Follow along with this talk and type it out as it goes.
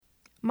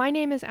My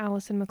name is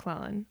Allison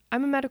McClellan.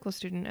 I'm a medical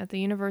student at the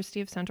University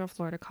of Central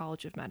Florida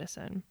College of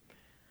Medicine.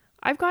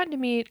 I've gotten to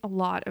meet a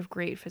lot of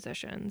great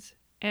physicians,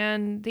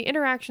 and the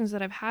interactions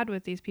that I've had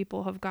with these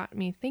people have got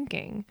me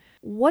thinking,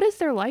 what is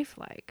their life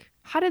like?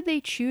 How did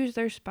they choose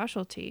their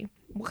specialty?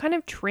 What kind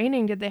of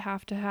training did they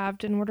have to have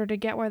in order to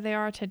get where they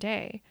are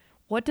today?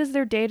 What does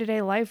their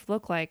day-to-day life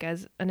look like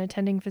as an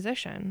attending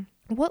physician?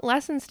 What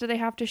lessons do they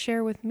have to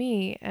share with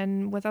me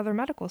and with other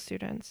medical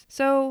students?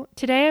 So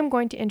today I'm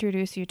going to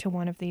introduce you to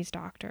one of these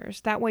doctors.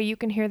 That way you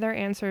can hear their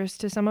answers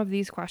to some of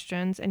these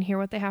questions and hear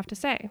what they have to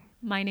say.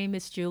 My name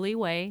is Julie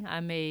Wei.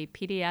 I'm a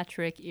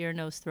pediatric ear,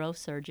 nose, throat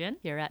surgeon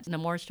here at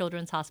Nemours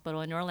Children's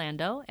Hospital in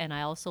Orlando, and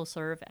I also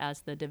serve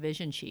as the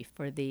division chief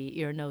for the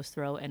ear, nose,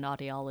 throat, and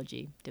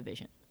audiology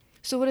division.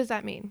 So what does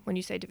that mean when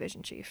you say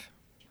division chief?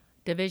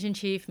 Division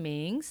chief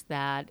means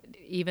that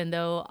even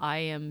though I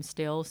am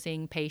still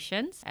seeing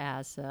patients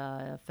as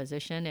a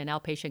physician in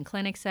outpatient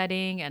clinic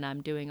setting and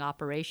I'm doing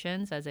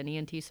operations as an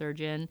ENT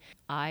surgeon,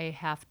 I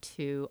have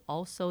to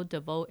also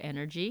devote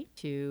energy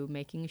to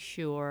making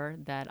sure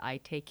that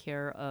I take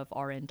care of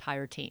our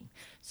entire team.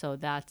 So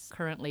that's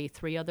currently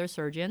 3 other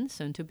surgeons,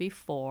 soon to be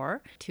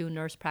 4, 2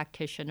 nurse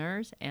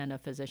practitioners, and a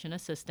physician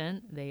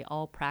assistant. They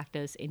all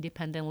practice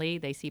independently.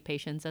 They see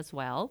patients as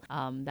well.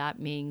 That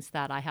means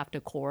that I have to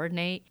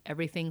coordinate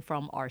everything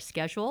from our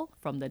schedule,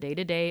 from the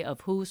day-to-day of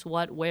who's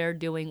what, where,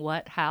 doing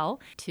what, how,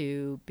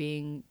 to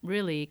being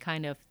really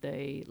kind of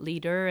the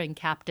leader and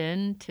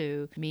captain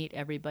to meet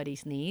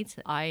everybody's needs.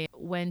 I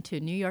went to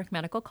New York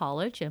Medical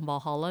College in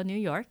Valhalla, New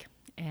York.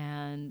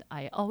 And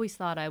I always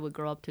thought I would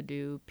grow up to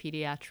do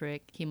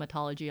pediatric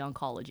hematology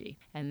oncology.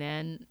 And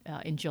then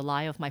in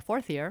July of my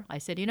 4th year, I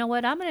said, you know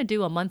what, I'm going to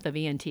do a month of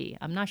ENT.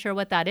 I'm not sure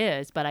what that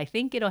is, but I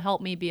think it'll help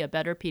me be a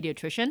better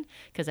pediatrician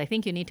because I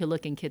think you need to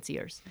look in kids'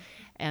 ears.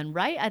 And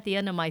right at the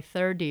end of my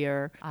 3rd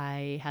year,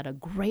 I had a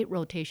great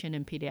rotation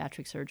in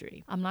pediatric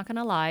surgery. I'm not going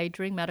to lie,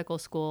 during medical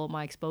school,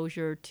 my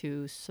exposure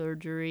to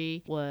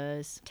surgery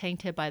was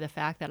tainted by the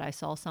fact that I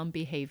saw some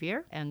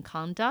behavior and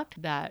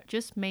conduct that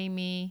just made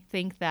me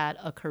think that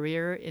a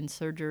career in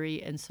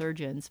surgery and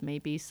surgeons may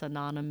be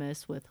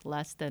synonymous with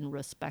less than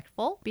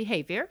respectful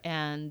behavior.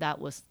 And that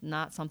was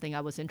not something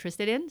I was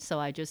interested in. So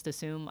I just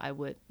assumed I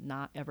would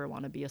not ever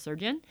want to be a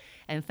surgeon.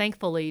 And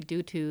thankfully,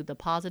 due to the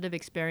positive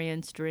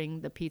experience during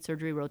the ped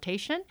surgery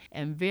rotation,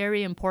 and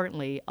very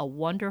importantly, a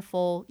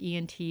wonderful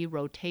ENT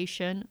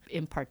rotation,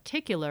 in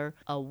particular,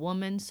 a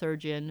woman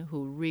surgeon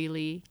who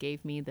really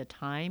gave me the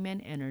time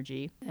and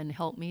energy and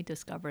helped me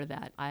discover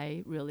that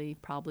I really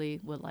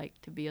probably would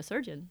like to be a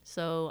surgeon.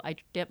 So I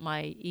did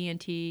my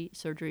ENT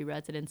surgery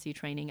residency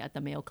training at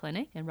the Mayo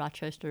Clinic in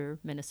Rochester,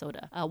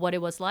 Minnesota. What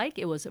it was like,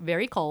 it was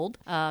very cold,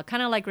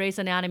 kind of like Grey's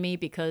Anatomy,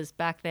 because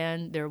back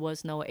then there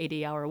was no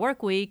 80-hour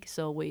work week,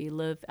 so we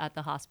lived at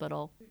the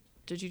hospital.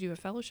 Did you do a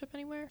fellowship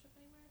anywhere?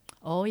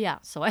 Oh, yeah.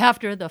 So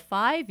after the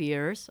 5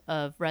 years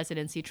of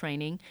residency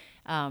training,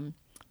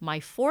 my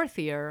 4th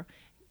year,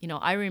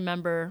 I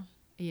remember,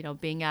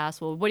 being asked,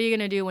 well, what are you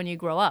going to do when you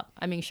grow up?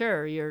 I mean,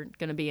 sure, you're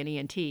going to be an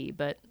ENT,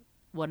 but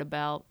what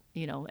about,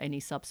 any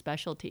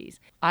subspecialties?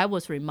 I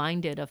was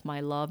reminded of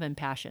my love and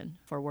passion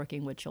for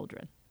working with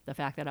children. The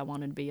fact that I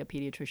wanted to be a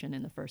pediatrician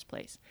in the first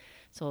place.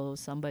 So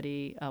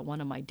somebody,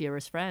 one of my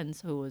dearest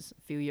friends who was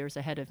a few years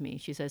ahead of me,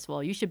 she says,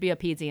 well, you should be a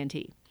peds ENT.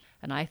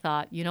 And I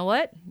thought, you know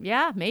what?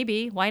 Yeah,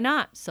 maybe. Why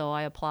not? So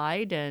I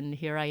applied and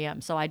here I am.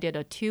 So I did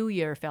a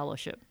 2-year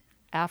fellowship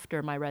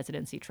after my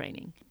residency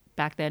training.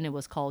 Back then it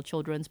was called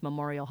Children's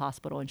Memorial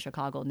Hospital in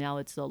Chicago. Now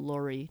it's the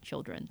Lurie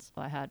Children's.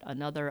 So I had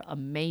another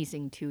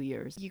amazing 2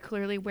 years. You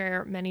clearly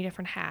wear many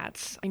different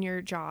hats in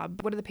your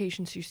job. What are the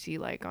patients you see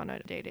like on a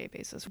day-to-day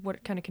basis?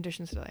 What kind of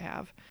conditions do they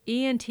have?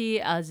 ENT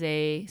as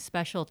a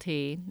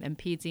specialty and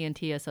peds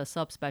ENT as a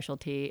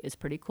subspecialty is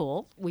pretty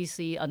cool. We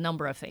see a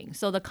number of things.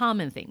 So the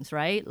common things,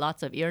 right?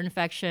 Lots of ear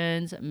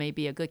infections, may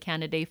be a good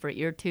candidate for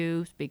ear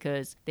tubes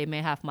because they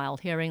may have mild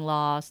hearing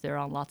loss. They're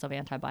on lots of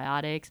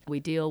antibiotics. We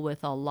deal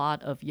with a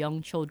lot of young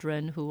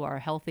children who are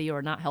healthy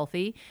or not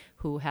healthy,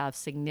 who have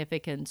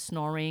significant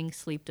snoring,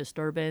 sleep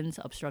disturbance,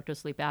 obstructive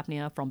sleep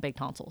apnea from big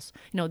tonsils.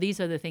 These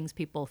are the things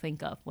people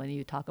think of when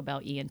you talk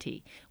about ENT.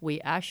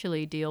 We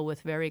actually deal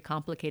with very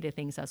complicated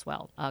things as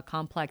well.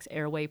 Complex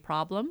airway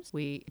problems.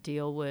 We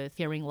deal with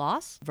hearing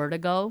loss,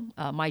 vertigo.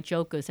 My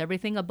joke is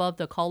everything above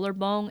the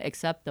collarbone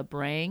except the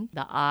brain,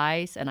 the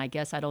eyes, and I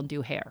guess I don't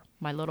do hair.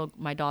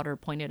 My daughter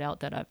pointed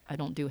out that I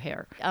don't do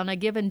hair. On a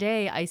given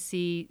day, I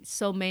see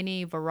so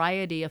many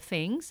variety of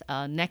things,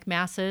 neck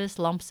masses,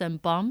 lumps and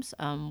bumps.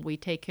 We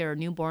take care of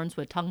newborns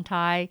with tongue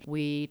tie.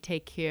 We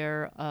take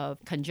care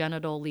of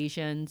congenital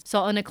lesions.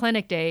 So on a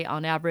clinic day,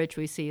 on average,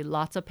 we see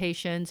lots of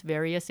patients,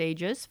 various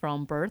ages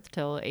from birth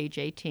till age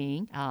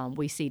 18.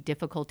 We see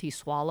difficulty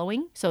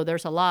swallowing. So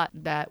there's a lot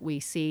that we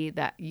see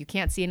that you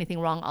can't see anything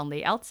wrong on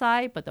the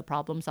outside, but the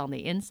problem's on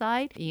the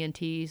inside.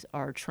 ENTs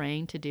are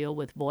trained to deal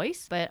with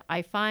voice, but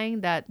I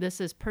find that this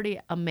is pretty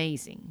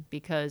amazing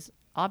because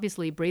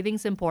Obviously,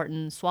 breathing's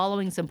important,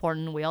 swallowing's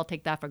important. We all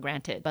take that for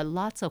granted. But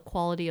lots of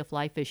quality of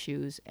life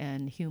issues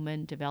and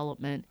human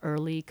development,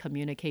 early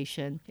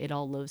communication, it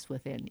all lives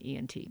within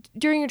ENT.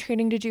 During your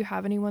training, did you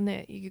have anyone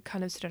that you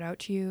kind of stood out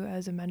to you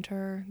as a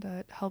mentor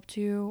that helped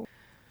you?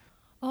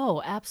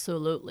 Oh,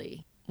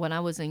 absolutely. When I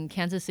was in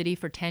Kansas City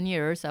for 10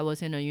 years, I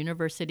was in a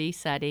university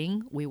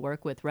setting. We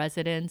work with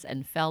residents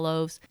and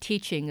fellows.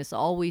 Teaching has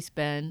always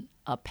been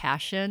a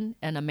passion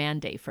and a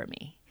mandate for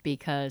me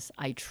because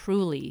I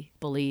truly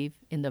believe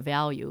in the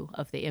value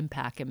of the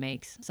impact it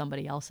makes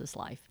somebody else's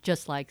life,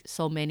 just like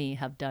so many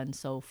have done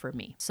so for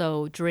me.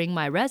 So during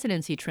my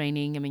residency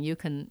training, I mean, you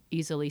can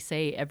easily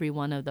say every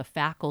one of the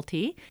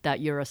faculty that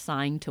you're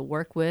assigned to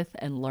work with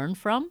and learn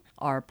from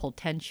are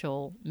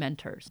potential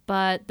mentors.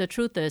 But the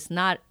truth is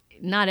not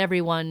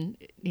everyone,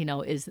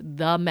 is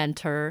the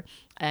mentor,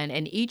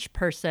 and each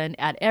person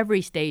at every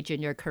stage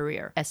in your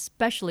career,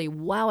 especially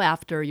well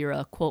after you're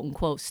a quote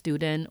unquote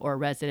student or a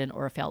resident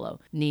or a fellow,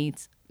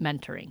 needs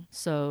mentoring.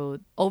 So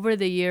over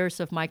the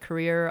years of my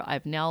career,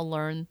 I've now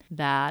learned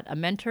that a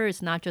mentor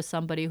is not just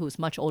somebody who's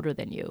much older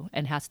than you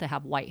and has to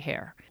have white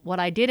hair. What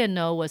I didn't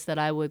know was that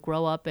I would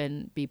grow up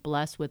and be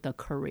blessed with a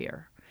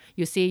career.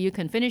 You see, you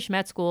can finish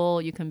med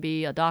school, you can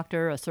be a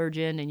doctor, a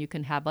surgeon, and you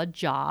can have a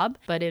job.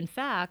 But in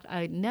fact,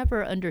 I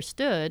never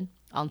understood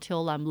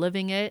until I'm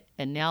living it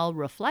and now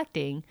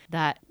reflecting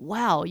that,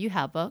 wow, you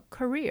have a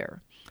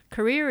career.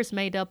 Career is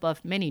made up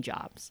of many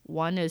jobs.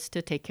 One is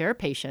to take care of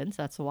patients.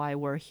 That's why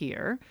we're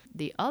here.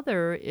 The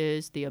other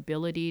is the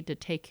ability to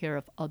take care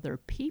of other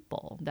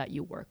people that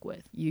you work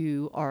with.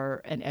 You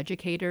are an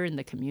educator in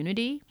the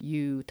community.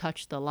 You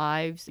touch the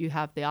lives. You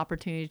have the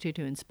opportunity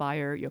to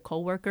inspire your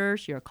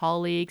coworkers, your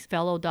colleagues,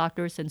 fellow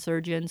doctors and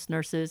surgeons,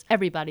 nurses,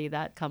 everybody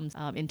that comes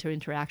into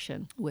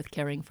interaction with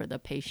caring for the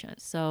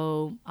patient.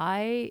 So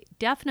I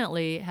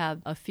definitely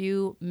have a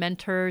few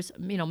mentors.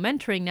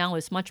 Mentoring now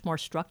is much more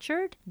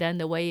structured than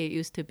the way it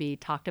used to be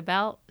talked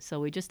about. So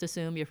we just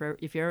assume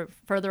if you're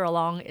further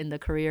along in the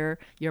career,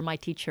 you're my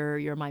teacher,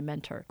 you're my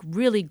mentor.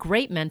 Really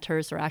great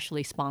mentors are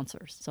actually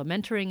sponsors. So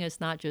mentoring is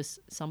not just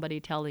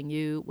somebody telling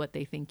you what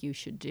they think you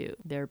should do.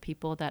 There are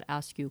people that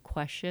ask you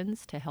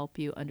questions to help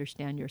you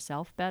understand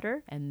yourself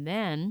better. And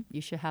then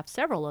you should have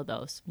several of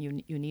those.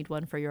 You need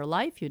one for your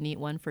life. You need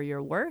one for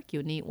your work.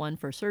 You need one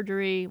for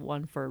surgery,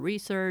 one for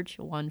research,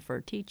 one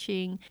for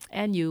teaching,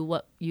 and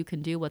you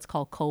can do what's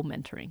called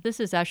co-mentoring. This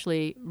is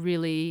actually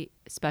really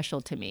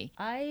special to me.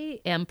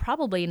 I am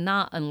probably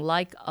not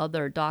unlike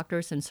other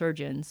doctors and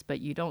surgeons, but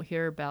you don't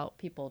hear about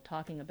people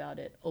talking about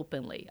it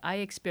openly. I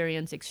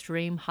experienced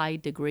extreme high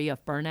degree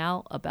of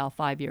burnout about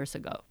 5 years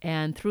ago.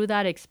 And through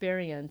that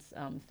experience,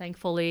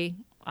 thankfully,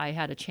 I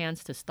had a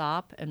chance to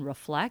stop and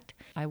reflect.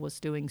 I was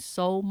doing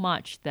so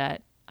much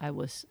that I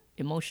was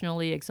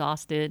emotionally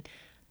exhausted,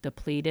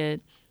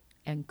 depleted,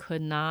 and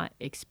could not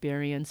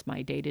experience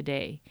my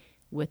day-to-day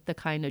with the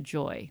kind of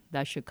joy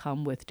that should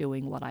come with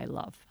doing what I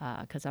love,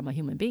 because I'm a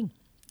human being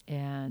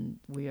and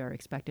we are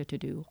expected to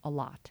do a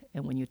lot.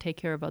 And when you take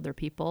care of other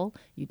people,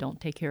 you don't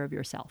take care of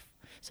yourself.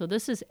 So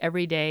this is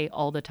every day,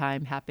 all the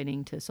time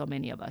happening to so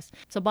many of us.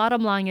 So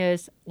bottom line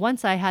is,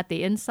 once I had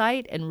the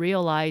insight and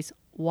realized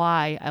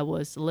why I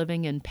was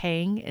living in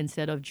pain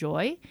instead of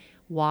joy,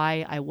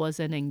 why I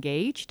wasn't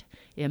engaged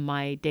in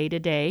my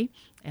day-to-day,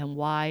 and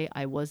why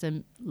I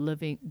wasn't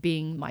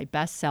being my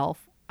best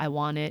self, I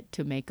wanted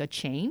to make a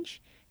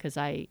change because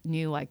I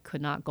knew I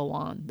could not go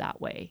on that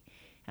way.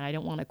 And I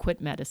didn't want to quit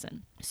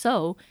medicine.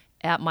 So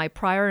at my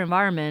prior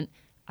environment,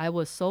 I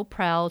was so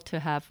proud to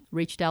have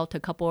reached out to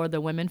a couple of the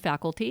women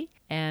faculty.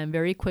 And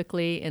very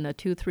quickly, in a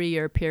 2-3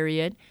 year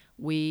period,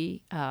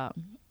 we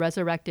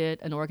resurrected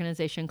an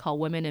organization called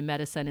Women in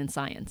Medicine and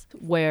Science,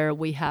 where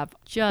we have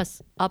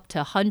just up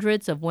to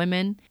hundreds of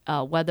women,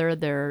 whether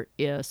they're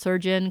a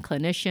surgeon,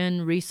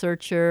 clinician,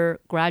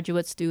 researcher,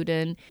 graduate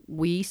student.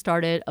 We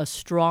started a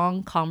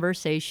strong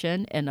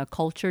conversation and a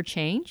culture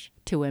change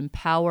to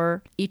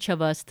empower each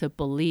of us to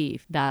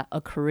believe that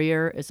a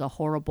career is a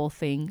horrible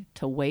thing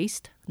to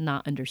waste,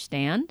 not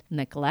understand,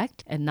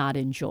 neglect, and not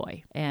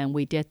enjoy. And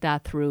we did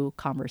that through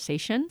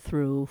conversation,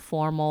 through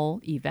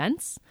formal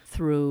events,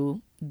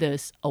 through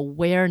this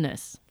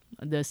awareness,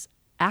 this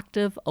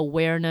active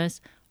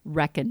awareness,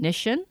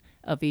 recognition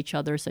of each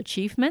other's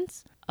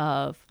achievements,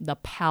 of the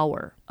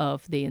power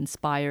of the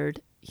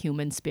inspired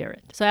human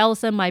spirit. So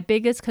Allison, my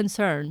biggest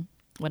concern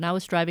when I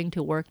was driving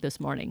to work this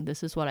morning,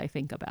 this is what I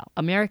think about.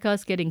 America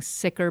is getting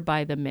sicker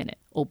by the minute.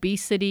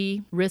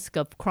 Obesity, risk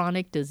of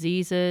chronic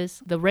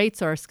diseases, the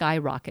rates are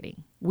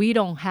skyrocketing. We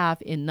don't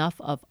have enough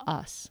of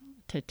us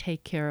to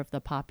take care of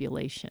the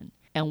population.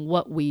 And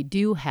what we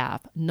do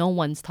have, no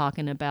one's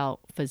talking about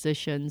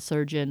physician,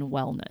 surgeon,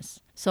 wellness.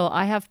 So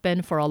I have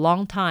been for a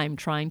long time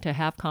trying to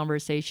have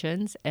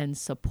conversations and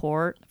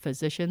support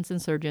physicians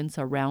and surgeons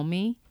around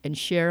me and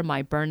share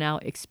my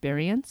burnout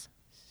experience.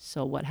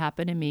 So what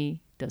happened to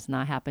me does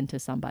not happen to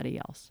somebody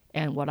else.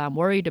 And what I'm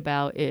worried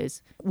about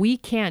is we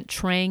can't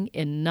train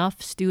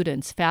enough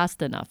students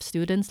fast enough,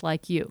 students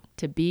like you,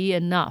 to be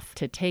enough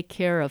to take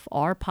care of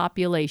our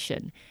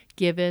population,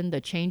 given the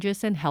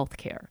changes in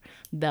healthcare,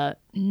 the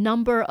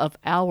number of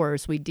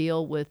hours we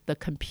deal with the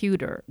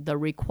computer, the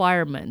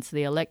requirements,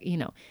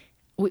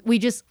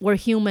 we're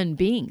human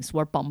beings.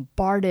 We're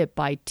bombarded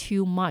by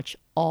too much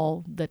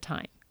all the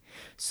time.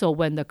 So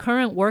when the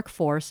current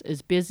workforce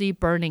is busy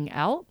burning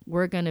out,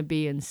 we're going to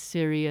be in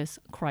serious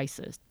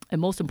crisis.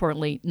 And most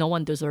importantly, no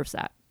one deserves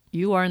that.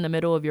 You are in the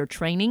middle of your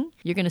training.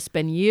 You're going to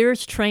spend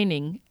years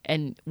training,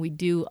 and we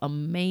do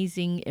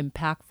amazing,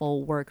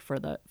 impactful work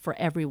for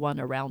everyone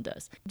around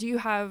us. Do you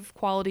have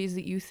qualities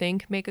that you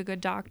think make a good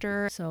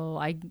doctor? So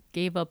I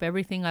gave up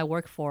everything I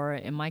worked for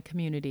in my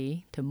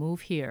community to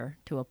move here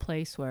to a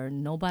place where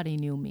nobody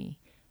knew me.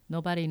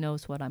 Nobody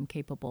knows what I'm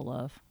capable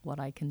of, what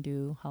I can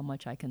do, how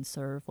much I can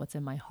serve, what's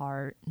in my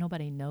heart.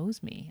 Nobody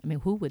knows me. I mean,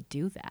 who would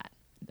do that?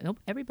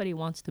 Everybody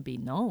wants to be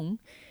known.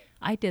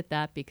 I did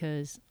that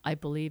because I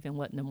believe in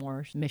what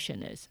Nemours'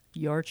 mission is.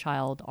 Your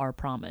child, our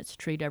promise.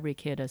 Treat every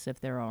kid as if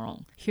they're our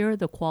own. Here are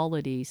the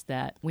qualities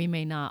that we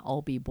may not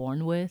all be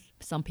born with.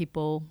 Some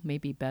people may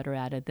be better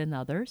at it than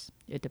others.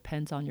 It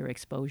depends on your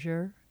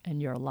exposure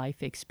and your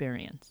life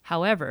experience.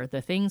 However,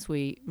 the things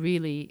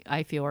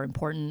I feel are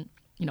important,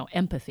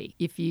 empathy.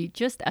 If you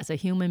just as a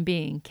human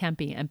being can't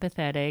be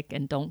empathetic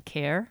and don't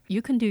care,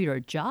 you can do your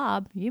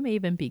job. You may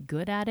even be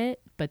good at it,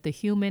 but the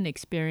human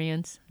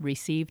experience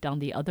received on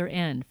the other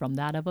end from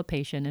that of a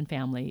patient and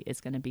family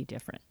is going to be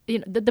different.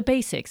 The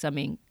basics,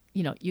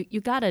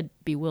 you got to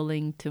be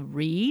willing to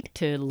read,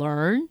 to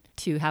learn,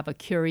 to have a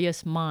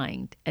curious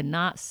mind and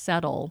not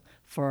settle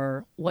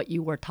for what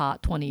you were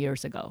taught 20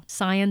 years ago.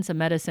 Science and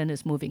medicine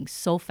is moving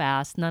so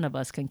fast, none of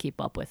us can keep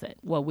up with it.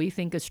 What we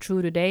think is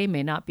true today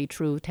may not be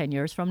true 10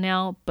 years from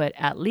now, but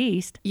at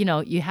least,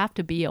 you have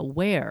to be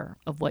aware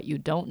of what you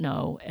don't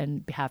know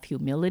and have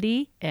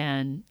humility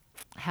and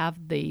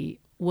have the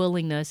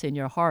willingness in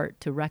your heart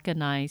to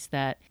recognize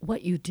that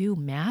what you do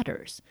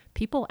matters.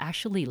 People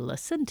actually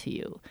listen to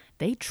you.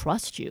 They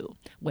trust you.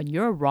 When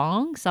you're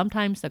wrong,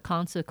 sometimes the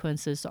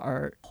consequences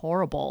are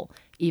horrible,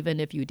 even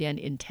if you didn't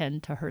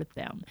intend to hurt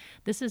them.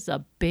 This is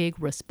a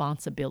big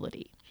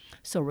responsibility.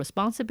 So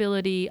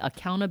responsibility,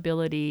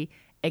 accountability,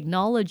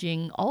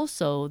 acknowledging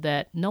also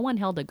that no one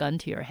held a gun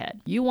to your head.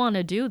 You want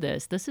to do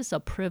this. This is a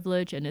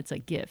privilege and it's a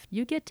gift.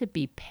 You get to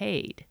be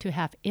paid to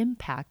have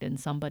impact in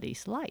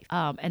somebody's life.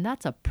 And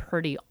that's a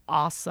pretty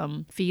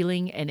awesome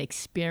feeling and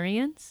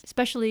experience,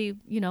 especially,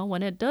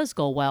 when it does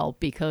go well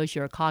because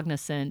you're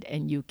cognizant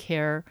and you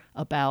care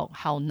about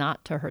how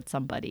not to hurt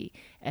somebody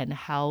and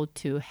how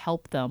to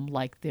help them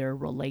like they're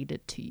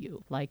related to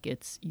you, like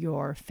it's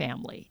your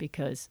family.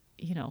 Because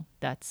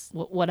that's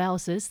what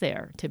else is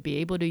there? To be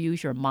able to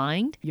use your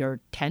mind, your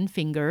 10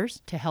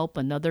 fingers to help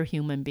another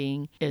human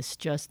being is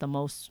just the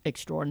most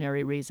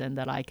extraordinary reason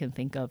that I can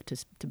think of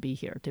to be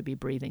here, to be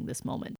breathing this moment.